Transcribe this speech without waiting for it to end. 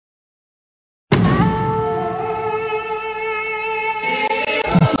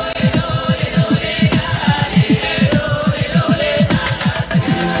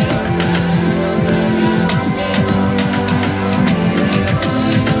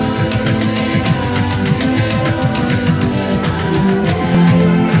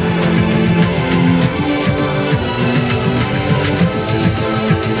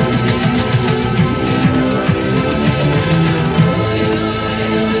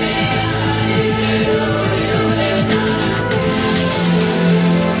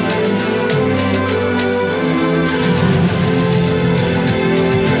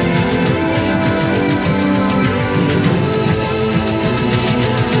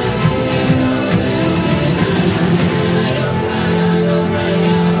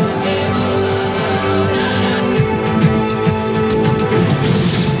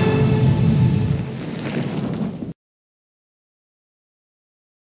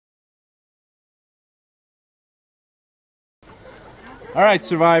Alright,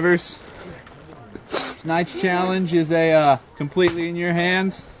 survivors. Tonight's challenge is completely in your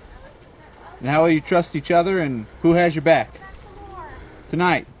hands. And how will you trust each other and who has your back?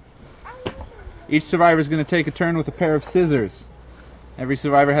 Tonight, each survivor is going to take a turn with a pair of scissors. Every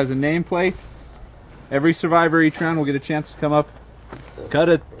survivor has a nameplate. Every survivor each round will get a chance to come up, cut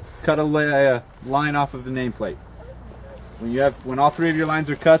a line off of the nameplate. When all three of your lines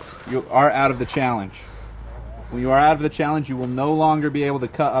are cut, you are out of the challenge. When you are out of the challenge, you will no longer be able to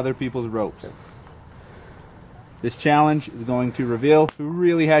cut other people's ropes. This challenge is going to reveal who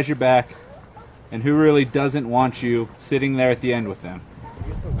really has your back and who really doesn't want you sitting there at the end with them.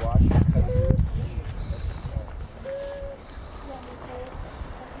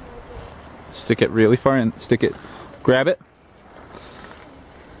 Stick it really far in. Stick it. Grab it.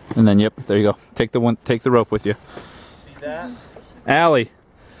 And then, yep, there you go. Take the rope with you. See that? Allie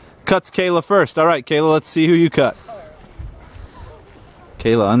cuts Kayla first. All right, Kayla, let's see who you cut.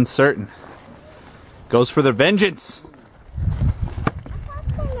 Kayla, uncertain. Goes for the vengeance.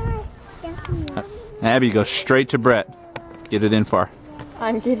 Abby goes straight to Brett. Get it in far.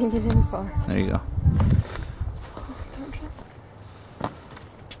 I'm getting it in far. There you go.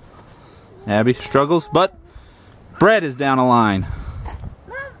 Abby struggles, but Brett is down a line.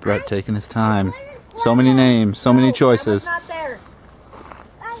 Brett taking his time. So many names, so many choices.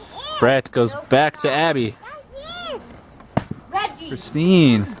 Brett goes back to Abby.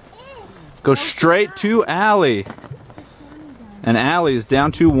 Christine goes straight to Allie. And Allie is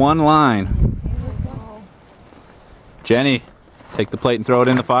down to one line. Jenny, take the plate and throw it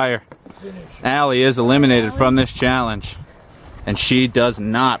in the fire. Allie is eliminated from this challenge. And she does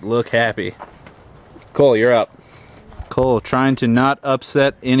not look happy. Cole, you're up. Cole trying to not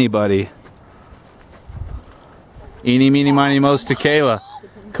upset anybody. Eeny, meeny, miny, mo's to Kayla.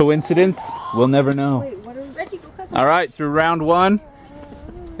 Coincidence? We'll never know. Alright, through round one,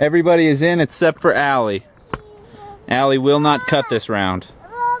 everybody is in except for Allie. Allie will not cut this round.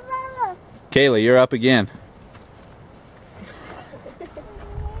 Kayla, you're up again.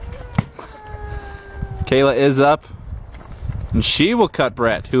 Kayla is up. And she will cut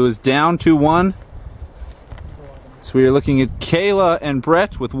Brett, who is down to one. So we are looking at Kayla and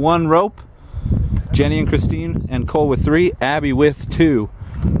Brett with one rope. Jenny and Christine and Cole with three. Abby with two.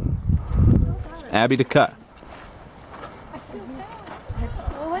 Abby to cut.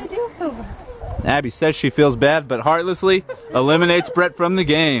 Abby says she feels bad, but heartlessly eliminates Brett from the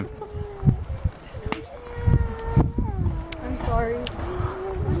game. I'm sorry.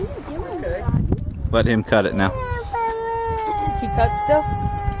 Let him cut it now. He cuts still?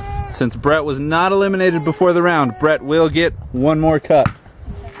 Since Brett was not eliminated before the round, Brett will get one more cut.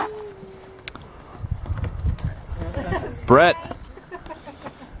 Brett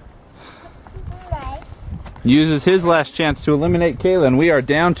uses his last chance to eliminate Kayla, and we are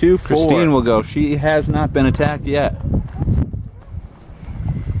down to 4. Christine will go. She has not been attacked yet.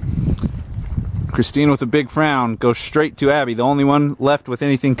 Christine with a big frown goes straight to Abby, the only one left with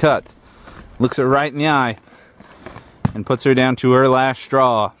anything cut. Looks her right in the eye and puts her down to her last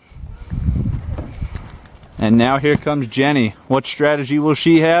straw. And now here comes Jenny. What strategy will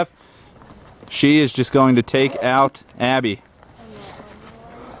she have? She is just going to take out Abby.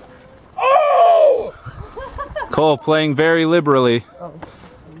 Oh! Cole playing very liberally.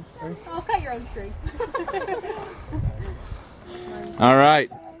 I'll cut your own string. All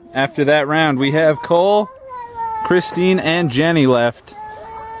right. After that round, we have Cole, Christine, and Jenny left.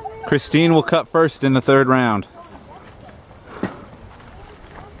 Christine will cut first in the third round.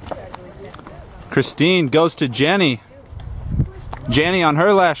 Christine goes to Jenny. Jenny on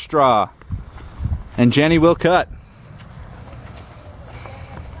her last straw. And Jenny will cut.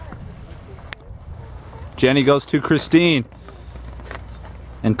 Jenny goes to Christine.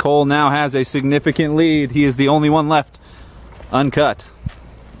 And Cole now has a significant lead. He is the only one left uncut.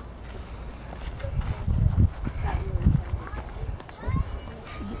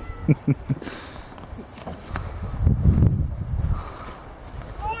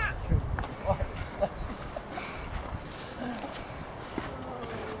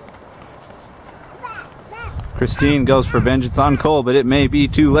 Christine goes for vengeance on Cole, but it may be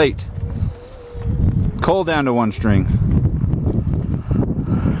too late. Cole down to one string.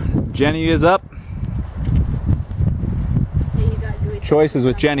 Jenny is up. Choices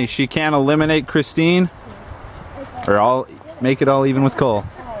with Jenny. She can eliminate Christine, or I'll make it all even with Cole.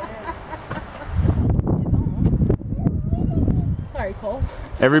 Sorry, Cole.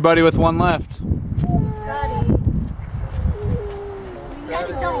 Everybody with one left. Scotty.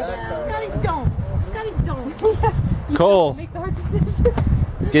 Scotty, don't. Scotty, don't. Cole Make the hard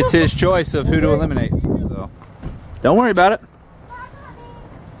decision. gets his choice of who to eliminate. So don't worry about it.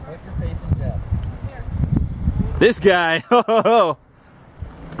 This guy. I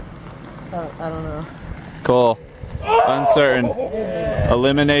don't know. Cole. Uncertain.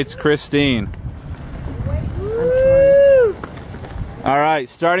 Eliminates Christine. All right,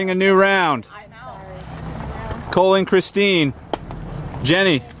 starting a new round. Cole and Christine.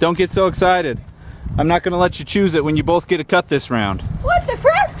 Jenny, don't get so excited. I'm not going to let you choose it when you both get a cut this round. What the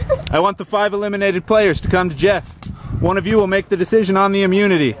crap? I want the 5 eliminated players to come to Jeff. One of you will make the decision on the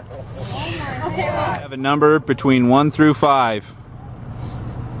immunity. Okay, I have a number between 1 through 5.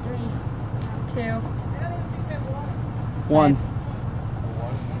 3, 2, 1.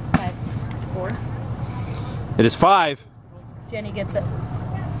 5, 4. It is 5. Jenny gets it.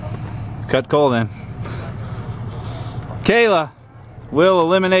 Cut Cole then. Kayla will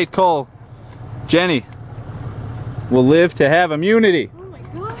eliminate Cole. Jenny will live to have immunity. Oh my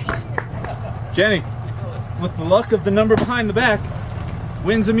gosh. Jenny, with the luck of the number behind the back,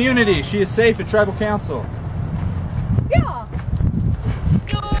 wins immunity. She is safe at Tribal Council. Yeah.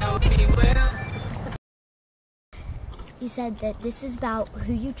 You said that this is about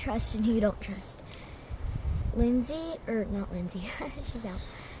who you trust and who you don't trust. Lindsay, or not Lindsay, she's out.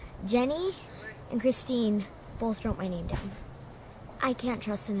 Jenny and Christine both wrote my name down. I can't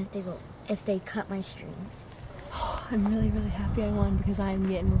trust them if they cut my strings. I'm really happy I won because I'm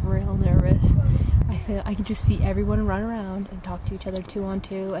getting real nervous. I feel I can just see everyone run around and talk to each other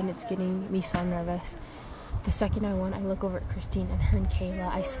 2-on-2, and it's getting me so nervous. The second I won, I look over at Christine and her and Kayla.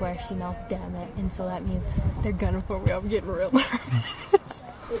 I swear she knocked damn it, and so that means they're gonna pull me up. I'm getting real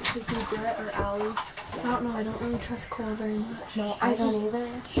nervous. It should be Brett or Allie. I don't know. I don't really trust Cole very much. No, I don't either.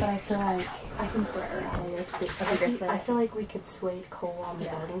 But I feel like I think Brett or Allie is different. I feel like we could sway Cole on the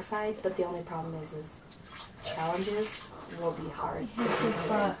voting side, but the only problem is challenges will be hard.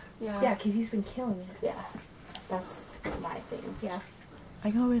 Yeah, because he's been killing it. Yeah, that's my thing. Yeah. I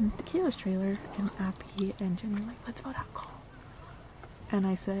go in Kayla's trailer and Appy and Jenny are like, let's vote out Cole. And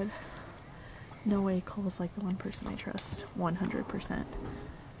I said, no way, Cole's like the one person I trust 100%.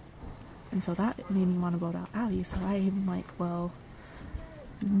 And so that made me want to vote out Abby. So I'm like, well,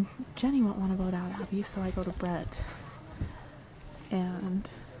 Jenny won't want to vote out Abby, so I go to Brett. And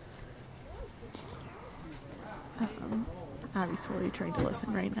Abby's totally trying to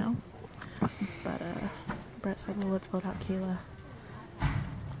listen right now. But Brett said, well, let's vote out Kayla.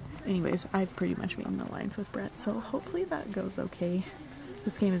 Anyways, I've pretty much made an alliance with Brett, so hopefully that goes okay.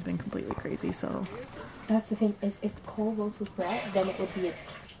 This game has been completely crazy, so... That's the thing, is if Cole votes with Brett, then it would be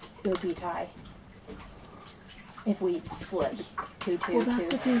a tie. If we split 2-2-2. Well, that's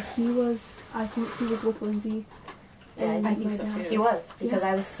the thing. I think he was with Lindsay. Yeah, and I think so my too. dad. He was, because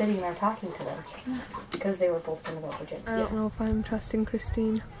I was sitting there talking to them. Because they were both going to vote for Jenny. I don't know if I'm trusting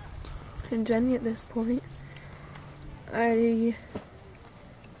Christine and Jenny at this point. I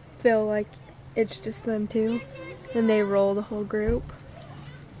feel like it's just them two, and they roll the whole group.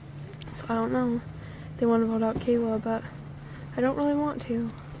 So I don't know. They want to vote out Kayla, but I don't really want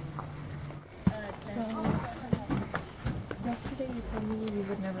to. So, yesterday you told me you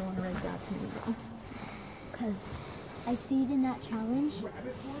would never want to write Dad's name down. Because I stayed in that challenge,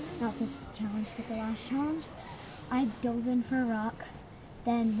 not this challenge, but the last challenge. I dove in for a rock,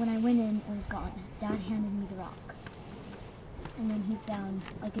 then when I went in, it was gone. Dad handed me the rock. And then he found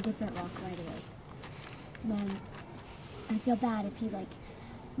like a different rock right away. And then I feel bad if he like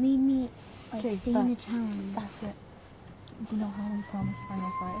made me like stay in the challenge. That's it. Do you know how we promised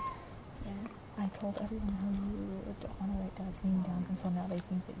Final Five? Yeah. I told everyone how you don't want to write Dad's name down, and so now they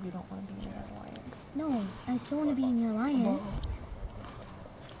think that you don't want to be in our alliance. No, I still want to be in your alliance.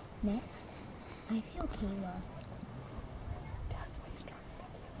 Next, I feel Kayla. Dad's way stronger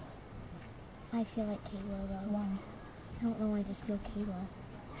than you. I feel like Kayla though. Why? I don't know, I just feel Kayla.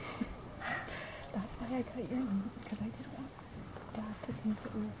 That's why I cut your name, because I didn't want Dad to think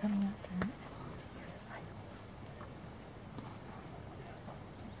that we were coming after him. Because I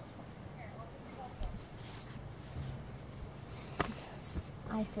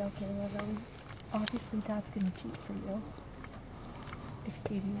know. I feel Kayla though. Obviously, Dad's gonna cheat for you if he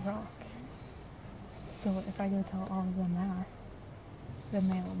gave you a rock. So if I go tell all of them that, then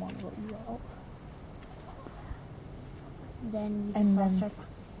they will want to vote you out. Then we And just then- lost our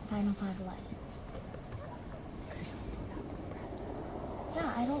Final Five alliance.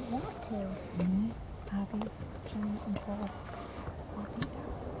 Yeah, I don't want to. Me, Abby, Jenny, and Cole all beat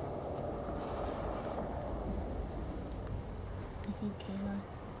Dad. I think Kayla.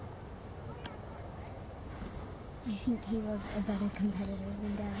 I think Kayla's a better competitor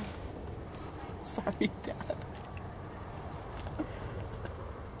than Dad. Sorry, Dad.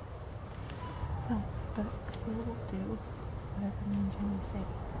 No, but we'll do whatever me and Jenny say.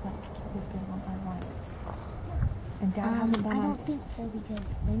 Like, he's been on our alliance. And Dad hasn't done I it. don't think so because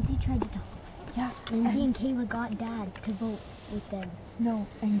Lindsay tried to talk. Yeah. Lindsay and Kayla got Dad to vote with them. No,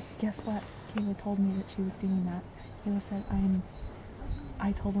 and guess what? Kayla told me that she was doing that. Kayla said,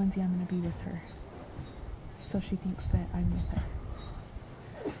 I told Lindsay I'm going to be with her. So she thinks that I'm with her.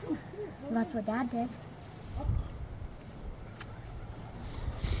 Well, that's what Dad did.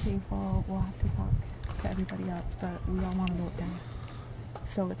 Okay, well, we'll have to talk to everybody else, but we all want to vote Dad.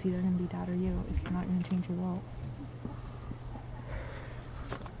 So it's either going to be Dad or you if you're not going to change your vote.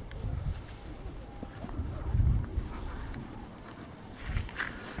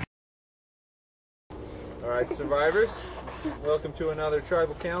 Alright, survivors, welcome to another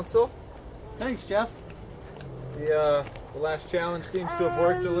tribal council. Thanks, Jeff. The last challenge seems to have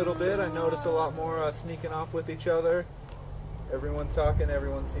worked a little bit. I noticed a lot more sneaking off with each other. Everyone talking,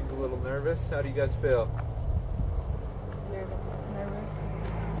 everyone seems a little nervous. How do you guys feel? Nervous.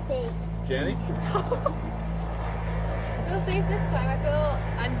 Safe. Jenny? I feel safe this time.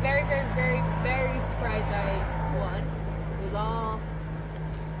 I'm very, very, very, very surprised I won. It was all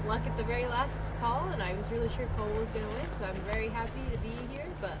luck at the very last call, and I was really sure Cole was going to win, so I'm very happy to be here,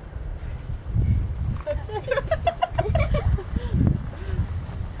 but that's it.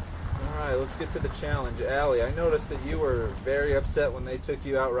 Alright, let's get to the challenge. Allie, I noticed that you were very upset when they took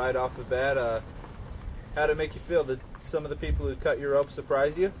you out right off the bat. How did it make you feel? Did some of the people who cut your rope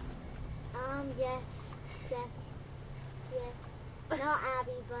surprise you? Yes. Not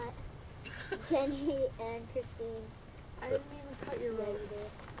Abby, but Jenny and Christine. I didn't even cut your rope.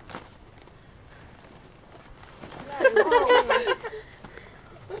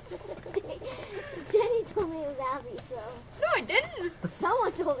 Jenny told me it was Abby, so. No, I didn't.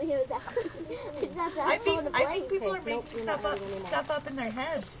 Someone told me it was Abby. I think people are making stuff up in their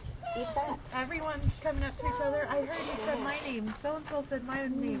heads. Everyone's coming up to each other. I heard you said my name. So and so said my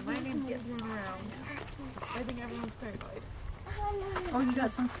name. My name's getting thrown around. I think everyone's paranoid. Oh, you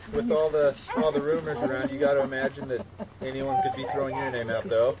got some. With all the rumors around, you got to imagine that anyone could be throwing your name out,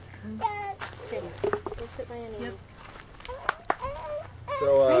 though. Yep.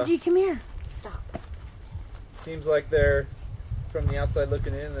 So, Reggie, come here. seems like they're, from the outside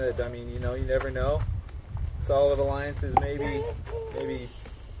looking in, that, I mean, you know, you never know. Solid alliances maybe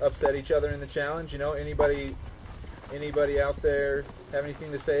upset each other in the challenge. You know, anybody out there have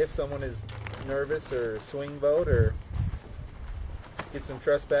anything to say if someone is nervous or swing vote or get some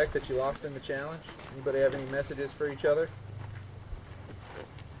trust back that you lost in the challenge? Anybody have any messages for each other?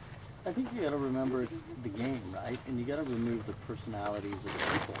 I think you got to remember it's the game, right? And you got to remove the personalities of the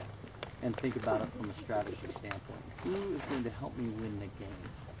people and think about it from a strategy standpoint. Who is going to help me win the game?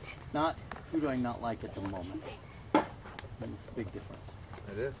 Not who do I not like at the moment. And it's a big difference.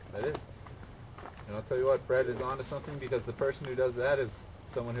 It is. And I'll tell you what, Brett is onto something, because the person who does that is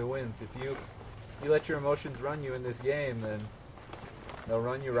someone who wins. If you let your emotions run you in this game, then they'll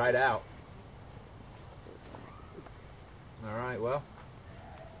run you right out. All right, well,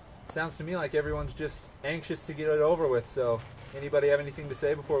 sounds to me like everyone's just anxious to get it over with, so anybody have anything to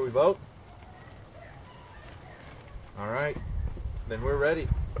say before we vote? All right, then we're ready.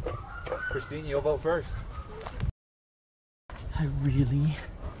 Christine, you'll vote first. I really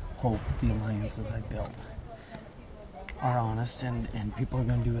hope the alliances I build are honest and people are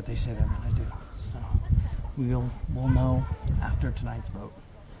going to do what they say they're going to do. So we'll know after tonight's vote.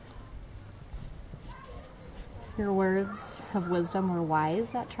 Your words of wisdom were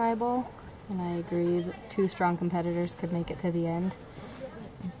wise at Tribal, and I agree that 2 strong competitors could make it to the end.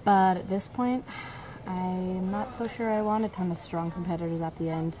 But at this point, I'm not so sure I want a ton of strong competitors at the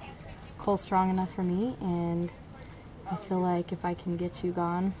end. Cole's strong enough for me, and I feel like if I can get you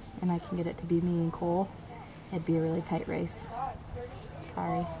gone and I can get it to be me and Cole, it'd be a really tight race.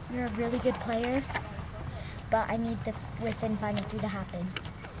 Sorry. You're a really good player, but I need the within final 2 to happen.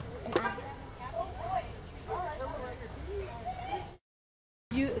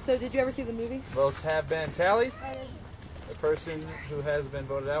 So did you ever see the movie? Votes have been tallied. The person who has been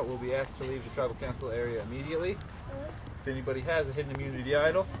voted out will be asked to leave the tribal council area immediately. If anybody has a hidden immunity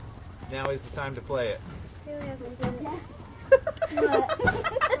idol, now is the time to play it.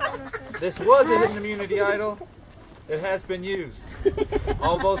 This was a hidden immunity idol. It has been used.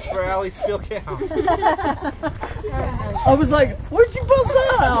 All votes for Allie still count. I was like, where'd you bust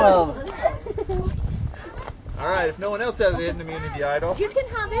that out of? Alright, if no one else has a hidden immunity idol, You can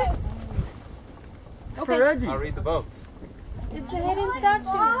have it. For Reggie. I'll read the votes. It's a hidden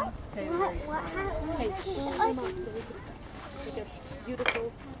statue. What happened?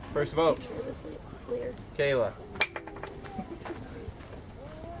 Beautiful. First vote, Clear. Kayla.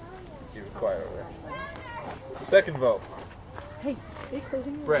 Keep it quiet over there. Second vote, Are you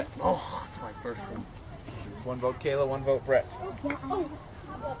closing your Brett. Oh, that's my first one. 1 vote Kayla, 1 vote Brett.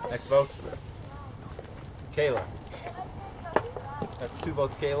 Next vote. Kayla. That's 2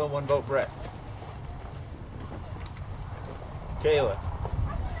 votes Kayla, 1 vote Brett. Kayla.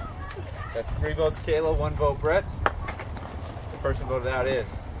 That's 3 votes Kayla, 1 vote Brett. The person voted out is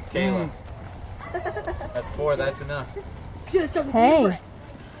Kayla. That's 4, that's enough. Hey.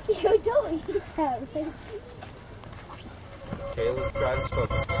 You don't eat that. Kayla's tried and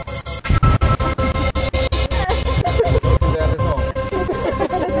spoken. Go do that at home.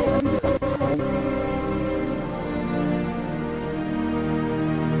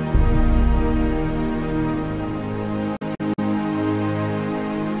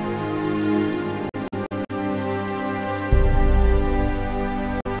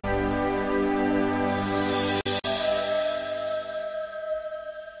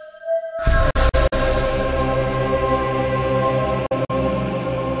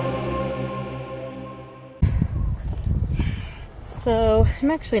 So,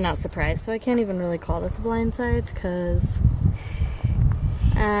 I'm actually not surprised, so I can't even really call this a blindside because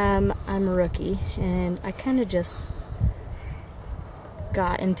I'm a rookie and I kind of just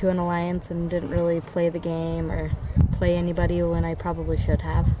got into an alliance and didn't really play the game or play anybody when I probably should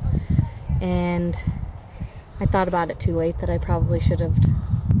have. And I thought about it too late that I probably should have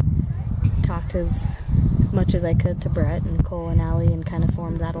talked as much as I could to Brett and Cole and Allie and kind of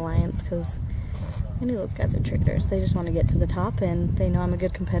formed that alliance because I knew those guys are traitors. They just want to get to the top and they know I'm a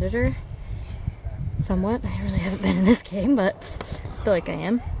good competitor. Somewhat. I really haven't been in this game, but I feel like I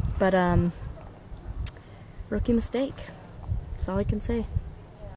am. But, rookie mistake. That's all I can say.